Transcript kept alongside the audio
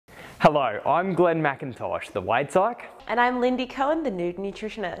Hello, I'm Mackintosh, the weight psych. And I'm Lyndi Cohen, the Nude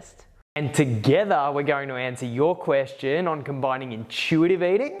Nutritionist. And together we're going to answer your question on combining intuitive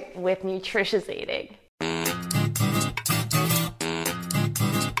eating with nutritious eating.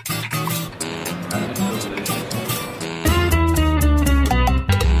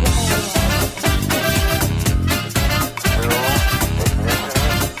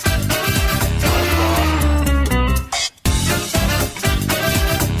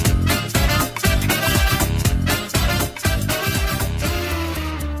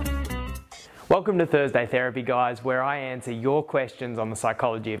 Welcome to Thursday Therapy, guys, where I answer your questions on the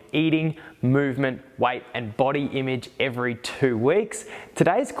psychology of eating, movement, weight, and body image every 2 weeks.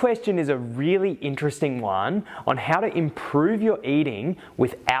 Today's question is a really interesting one on how to improve your eating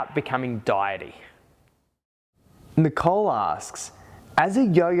without becoming diety. Nicole asks, as a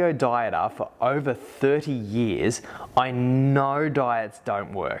yo-yo dieter for over 30 years, I know diets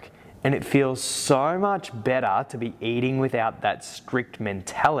don't work, and it feels so much better to be eating without that strict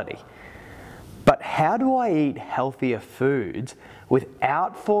mentality. But how do I eat healthier foods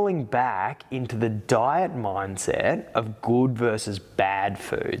without falling back into the diet mindset of good versus bad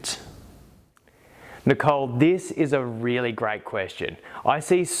foods? Nicole, this is a really great question. I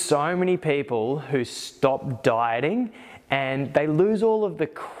see so many people who stop dieting and they lose all of the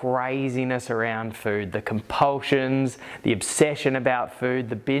craziness around food, the compulsions, the obsession about food,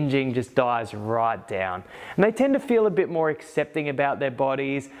 the binging just dies right down. And they tend to feel a bit more accepting about their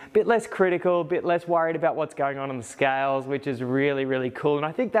bodies, a bit less critical, a bit less worried about what's going on the scales, which is really, really cool. And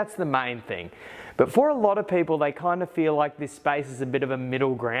I think that's the main thing. But for a lot of people, they kind of feel like this space is a bit of a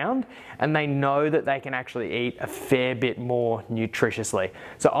middle ground and they know that they can actually eat a fair bit more nutritiously.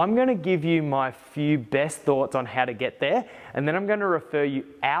 So I'm going to give you my few best thoughts on how to get there, and then I'm going to refer you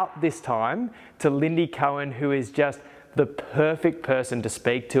out this time to Lyndi Cohen, who is just the perfect person to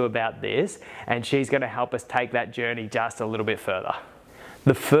speak to about this, and she's going to help us take that journey just a little bit further.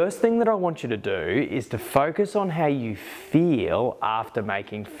 The first thing that I want you to do is to focus on how you feel after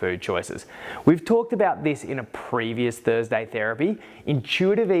making food choices. We've talked about this in a previous Thursday Therapy.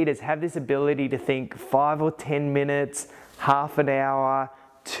 Intuitive eaters have this ability to think 5 or 10 minutes, half an hour,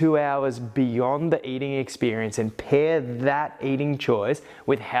 2 hours beyond the eating experience and pair that eating choice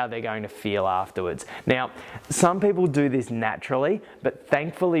with how they're going to feel afterwards. Now, some people do this naturally, but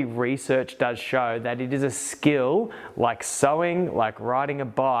thankfully research does show that it is a skill like sewing, like riding a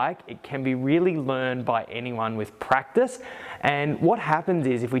bike. It can be really learned by anyone with practice. And what happens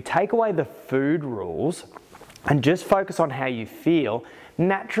is if we take away the food rules and just focus on how you feel,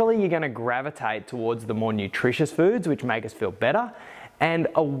 naturally you're going to gravitate towards the more nutritious foods, which make us feel better, and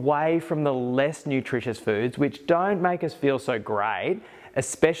away from the less nutritious foods, which don't make us feel so great,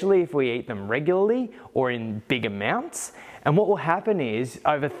 especially if we eat them regularly or in big amounts. And what will happen is,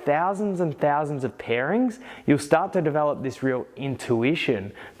 over thousands and thousands of pairings, you'll start to develop this real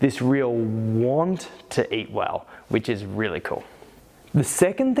intuition, this real want to eat well, which is really cool. The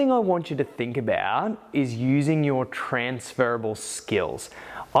second thing I want you to think about is using your transferable skills.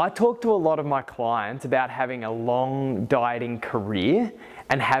 I talk to a lot of my clients about having a long dieting career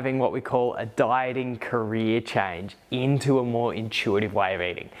and having what we call a dieting career change into a more intuitive way of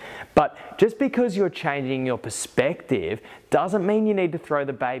eating. But just because you're changing your perspective doesn't mean you need to throw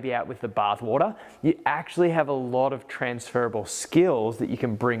the baby out with the bathwater. You actually have a lot of transferable skills that you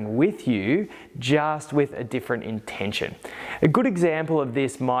can bring with you, just with a different intention. A good example of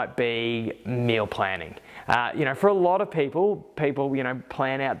this might be meal planning. For a lot of people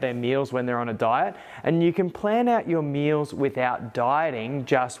plan out their meals when they're on a diet, and you can plan out your meals without dieting,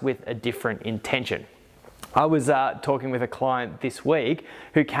 just with a different intention. I was talking with a client this week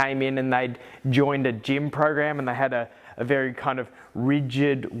who came in and they'd joined a gym program and they had a very kind of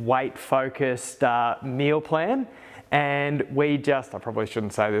rigid, weight-focused meal plan. And I probably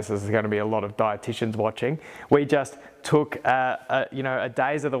shouldn't say this, there's going to be a lot of dietitians watching. We just took a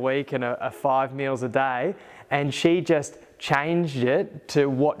days of the week and a 5 meals a day, and she just changed it to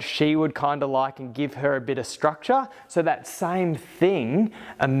what she would kind of like and give her a bit of structure. So that same thing,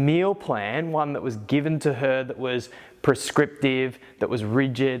 a meal plan, one that was given to her that was prescriptive, that was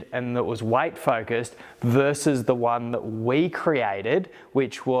rigid, and that was weight focused, versus the one that we created,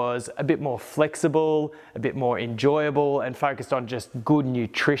 which was a bit more flexible, a bit more enjoyable, and focused on just good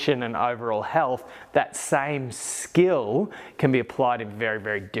nutrition and overall health. That same skill can be applied in very,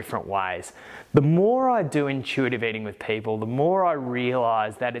 very different ways. The more I do intuitive eating with people, the more I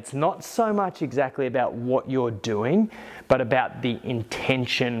realize that it's not so much exactly about what you're doing, but about the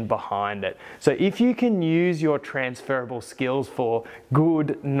intention behind it. So if you can use your transferable skills for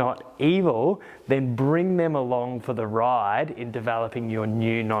good, not evil, then bring them along for the ride in developing your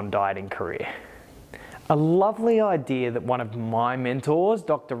new non-dieting career. A lovely idea that one of my mentors,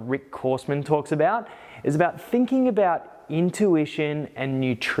 Dr. Rick Korsman, talks about is about thinking about intuition and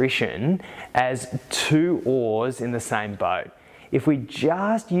nutrition as two oars in the same boat. If we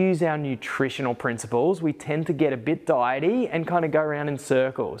just use our nutritional principles, we tend to get a bit diety and kind of go around in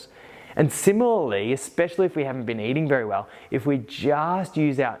circles. And similarly, especially if we haven't been eating very well, if we just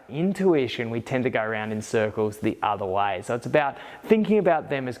use our intuition, we tend to go around in circles the other way. So it's about thinking about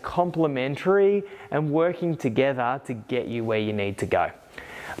them as complementary and working together to get you where you need to go.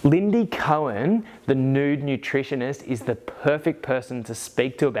 Lyndi Cohen, the Nude Nutritionist, is the perfect person to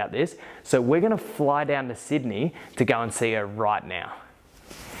speak to about this. So we're going to fly down to Sydney to go and see her right now.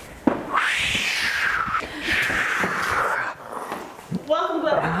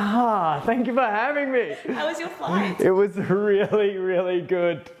 Welcome. Thank you for having me. How was your flight? It was really, really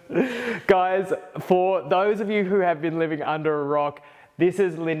good. Guys, for those of you who have been living under a rock, this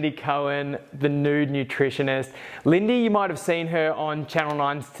is Lyndi Cohen, the Nude Nutritionist. Lyndi, you might have seen her on Channel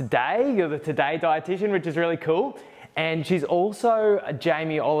 9's Today. You're the Today dietitian, which is really cool. And she's also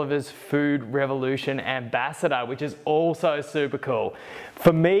Jamie Oliver's Food Revolution ambassador, which is also super cool.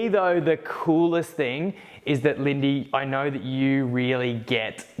 For me though, the coolest thing is that Lyndi, I know that you really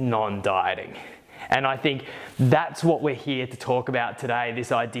get non-dieting. And I think that's what we're here to talk about today,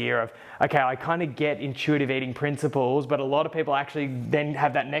 this idea of, okay, I kind of get intuitive eating principles, but a lot of people actually then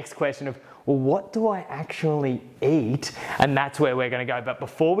have that next question of, well, what do I actually eat? And that's where we're going to go. But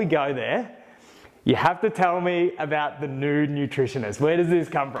before we go there, you have to tell me about the Nude Nutritionist. Where does this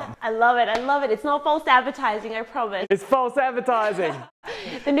come from? I love it. I love it. It's not false advertising, I promise. It's false advertising.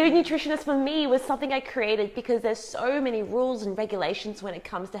 The Nude Nutritionist for me was something I created because there's so many rules and regulations when it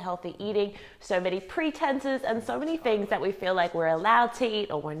comes to healthy eating, so many pretenses and so many things that we feel like we're allowed to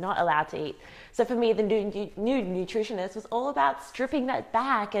eat or we're not allowed to eat. So for me, the Nude Nutritionist was all about stripping that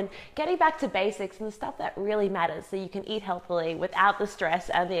back and getting back to basics and the stuff that really matters so you can eat healthily without the stress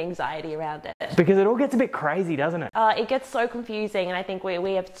and the anxiety around it. Because it all gets a bit crazy, doesn't it? It gets so confusing, and I think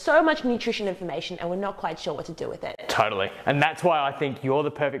we have so much nutrition information and we're not quite sure what to do with it. Totally. And that's why I think you're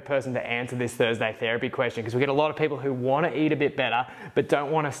the perfect person to answer this Thursday therapy question, because we get a lot of people who want to eat a bit better but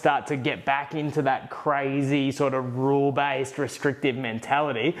don't want to start to get back into that crazy sort of rule-based restrictive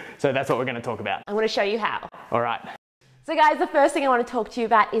mentality. So that's what we're going to talk about. I'm going to show you how. All right. So guys, the first thing I want to talk to you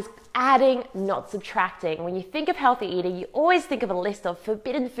about is adding, not subtracting. When you think of healthy eating, you always think of a list of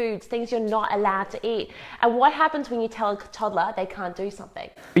forbidden foods, things you're not allowed to eat. And what happens when you tell a toddler they can't do something?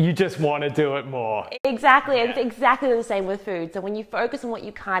 You just want to do it more. Exactly, and it's exactly the same with food. So when you focus on what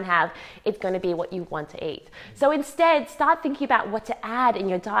you can't have, it's going to be what you want to eat. So instead, start thinking about what to add in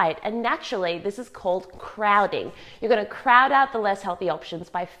your diet. And naturally, this is called crowding. You're going to crowd out the less healthy options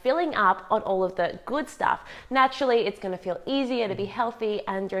by filling up on all of the good stuff. Naturally, it's going to feel easier to be healthy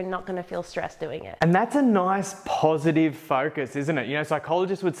and you're not going to feel stressed doing it. And that's a nice positive focus, isn't it? You know,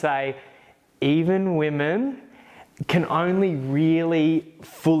 psychologists would say even women can only really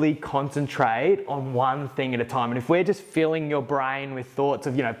fully concentrate on one thing at a time. And if we're just filling your brain with thoughts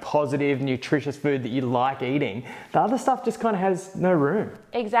of, you know, positive, nutritious food that you like eating, the other stuff just kind of has no room.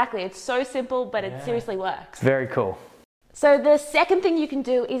 Exactly. It's so simple, but it seriously works. Very cool. So the second thing you can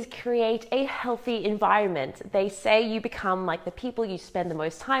do is create a healthy environment. They say you become like the people you spend the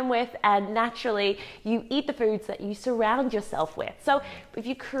most time with, and naturally you eat the foods that you surround yourself with. So if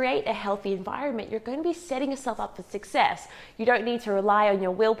you create a healthy environment, you're going to be setting yourself up for success. You don't need to rely on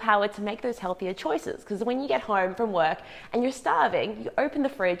your willpower to make those healthier choices, because when you get home from work and you're starving, you open the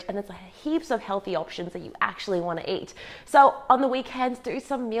fridge and there's heaps of healthy options that you actually want to eat. So on the weekends, do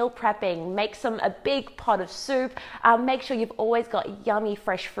some meal prepping, make a big pot of soup, make sure you've always got yummy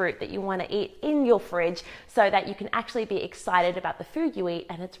fresh fruit that you want to eat in your fridge so that you can actually be excited about the food you eat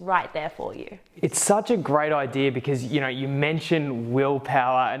and it's right there for you. It's such a great idea because, you know, you mentioned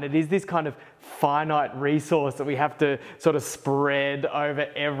willpower, and it is this kind of finite resource that we have to sort of spread over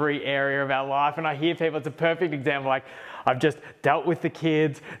every area of our life. And I hear people, it's a perfect example, like, I've just dealt with the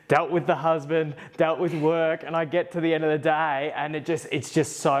kids, dealt with the husband, dealt with work, and I get to the end of the day and it's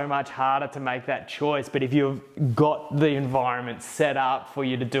just so much harder to make that choice. But if you've got the environment set up for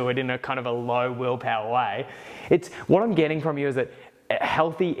you to do it in a kind of a low willpower way, what I'm getting from you is that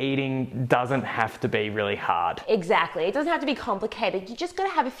healthy eating doesn't have to be really hard. Exactly. It doesn't have to be complicated. You just got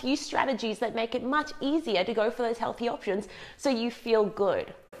to have a few strategies that make it much easier to go for those healthy options so you feel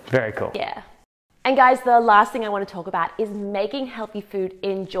good. Very cool. Yeah. And guys, the last thing I want to talk about is making healthy food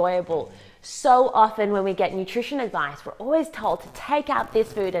enjoyable. So often when we get nutrition advice, we're always told to take out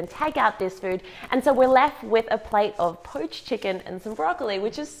this food and take out this food. And so we're left with a plate of poached chicken and some broccoli,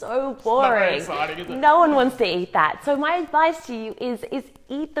 which is so boring. Not very exciting, is it? No one wants to eat that. So my advice to you is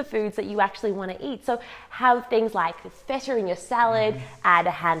eat the foods that you actually want to eat. So have things like feta in your salad, add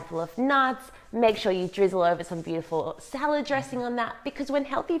a handful of nuts, make sure you drizzle over some beautiful salad dressing on that, because when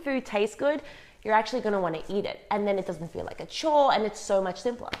healthy food tastes good, you're actually going to want to eat it, and then it doesn't feel like a chore, and it's so much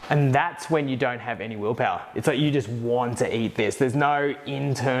simpler. And that's when you don't have any willpower. It's like you just want to eat this. There's no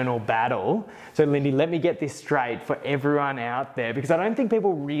internal battle. So Lyndi, let me get this straight for everyone out there, because I don't think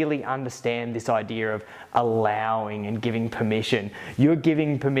people really understand this idea of allowing and giving permission. You're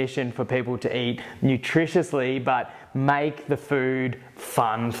giving permission for people to eat nutritiously, but make the food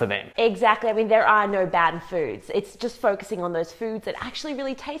fun for them. Exactly. I mean, there are no bad foods. It's just focusing on those foods that actually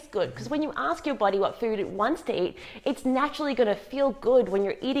really taste good. Because when you ask your body what food it wants to eat, it's naturally going to feel good when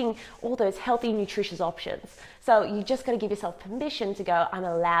you're eating all those healthy, nutritious options. So you just got to give yourself permission to go, I'm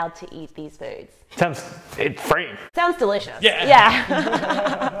allowed to eat these foods. Sounds freeing. Sounds delicious.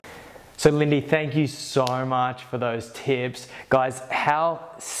 Yeah. So Lyndi, thank you so much for those tips. Guys, how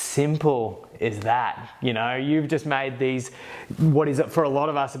simple is that? You know, you've just made these, what is it for a lot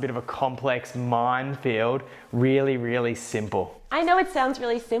of us, a bit of a complex minefield, really, really simple. I know it sounds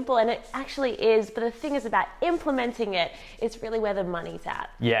really simple, and it actually is, but the thing is about implementing it is really where the money's at.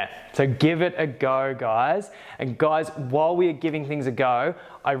 Yeah, so give it a go, guys. And guys, while we are giving things a go,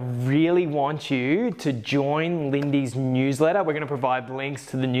 I really want you to join Lyndi's newsletter. We're going to provide links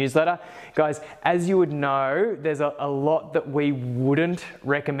to the newsletter. Guys, as you would know, there's a lot that we wouldn't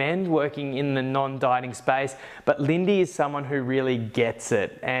recommend working in the non-dieting space, but Lyndi is someone who really gets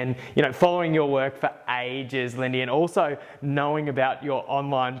it. And, you know, following your work for ages, Lyndi, and also knowing about your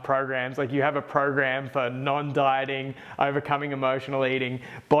online programs, like you have a program for non-dieting, overcoming emotional eating,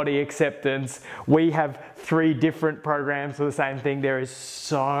 body acceptance. We have 3 different programs for the same thing. There is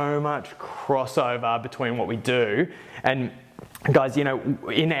so much crossover between what we do. And guys, you know,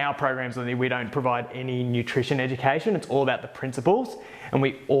 in our programs, we don't provide any nutrition education. It's all about the principles. And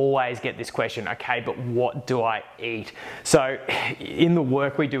we always get this question, okay, but what do I eat? So in the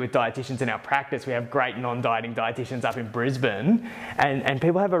work we do with dietitians in our practice, we have great non-dieting dietitians up in Brisbane, and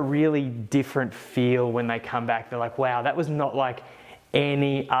people have a really different feel when they come back. They're like, wow, that was not like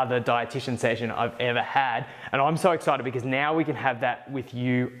any other dietitian session I've ever had. And I'm so excited because now we can have that with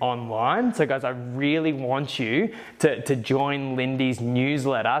you online. So guys, I really want you to join Lyndi's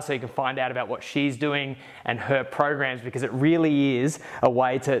newsletter so you can find out about what she's doing and her programs, because it really is a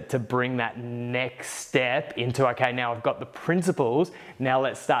way to bring that next step into, okay, now I've got the principles, now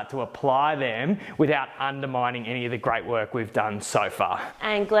let's start to apply them without undermining any of the great work we've done so far.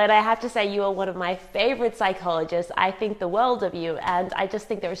 And Glenn, I have to say you are one of my favorite psychologists. I think the world of you, and I just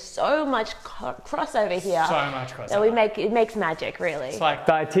think there's so much crossover here. So much crossover. That it makes magic, really. It's like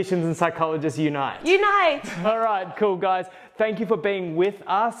dietitians and psychologists unite. Unite! All right, cool guys. Thank you for being with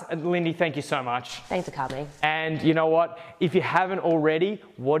us. And Lyndi, thank you so much. Thanks for coming. And you know what? If you haven't already,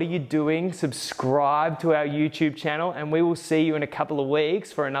 what are you doing? Subscribe to our YouTube channel, and we will see you in a couple of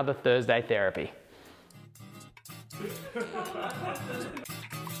weeks for another Thursday therapy.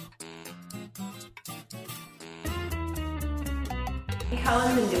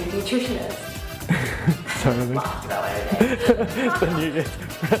 Cohen, the Nude Nutritionist. Sorry. The nude.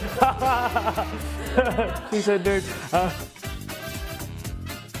 She said nude.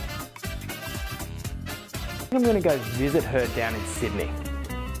 I'm going to go visit her down in Sydney.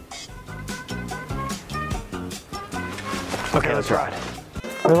 Okay, let's ride.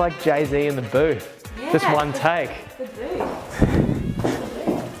 We're like Jay-Z in the booth. Yeah, just one take. The booth.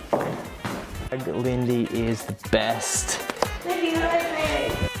 Lyndi is the best. Lyndi, you like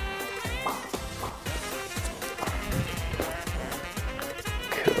me?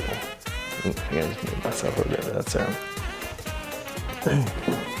 Cool. I'm going to just move myself a bit. That's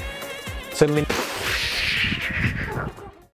So Lyndi.